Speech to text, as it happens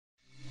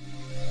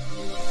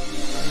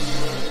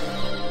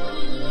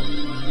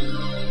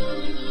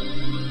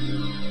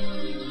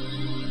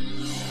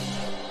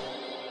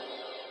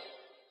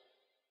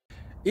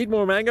Eat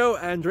more mango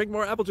and drink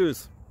more apple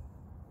juice.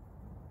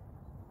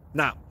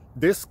 Now,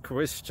 this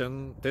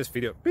video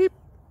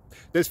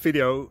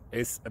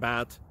is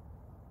about,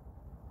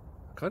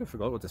 I kind of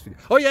forgot what this video.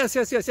 Oh, yes.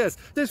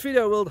 This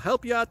video will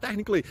help you out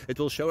technically. It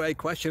will show a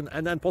question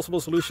and then possible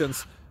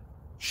solutions.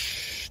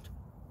 Shh.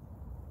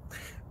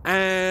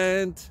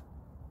 And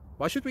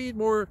why should we eat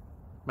more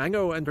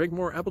mango and drink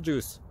more apple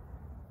juice?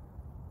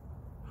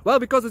 Well,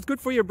 because it's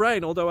good for your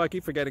brain, although I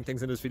keep forgetting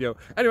things in this video.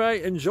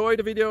 Anyway, enjoy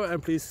the video and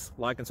please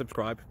like and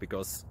subscribe,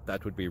 because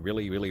that would be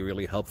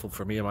really helpful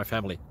for me and my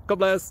family. God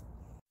bless!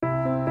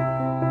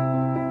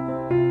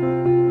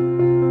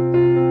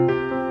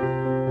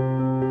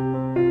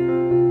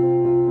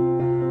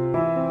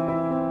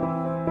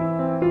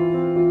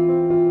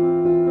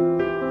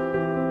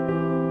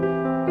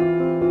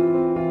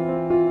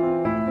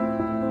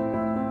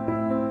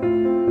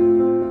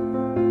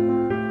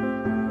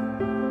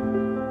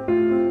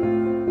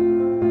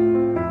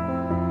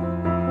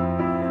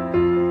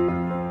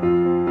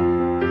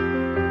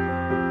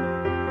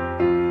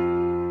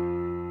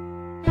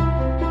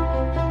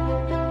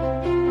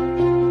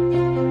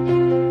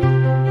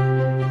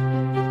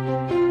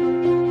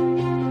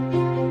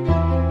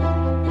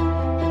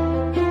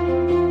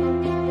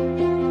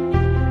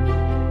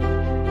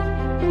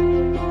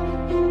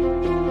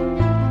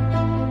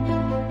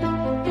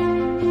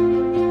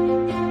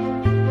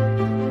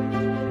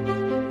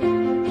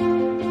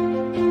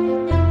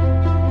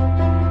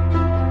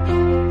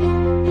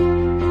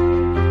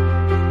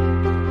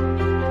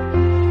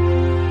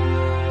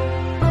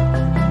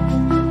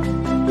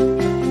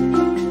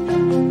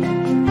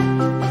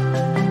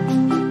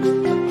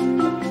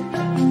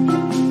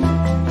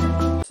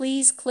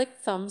 Please click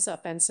thumbs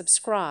up and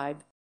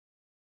subscribe.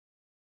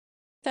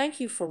 Thank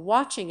you for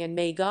watching and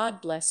may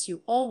God bless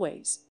you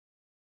always.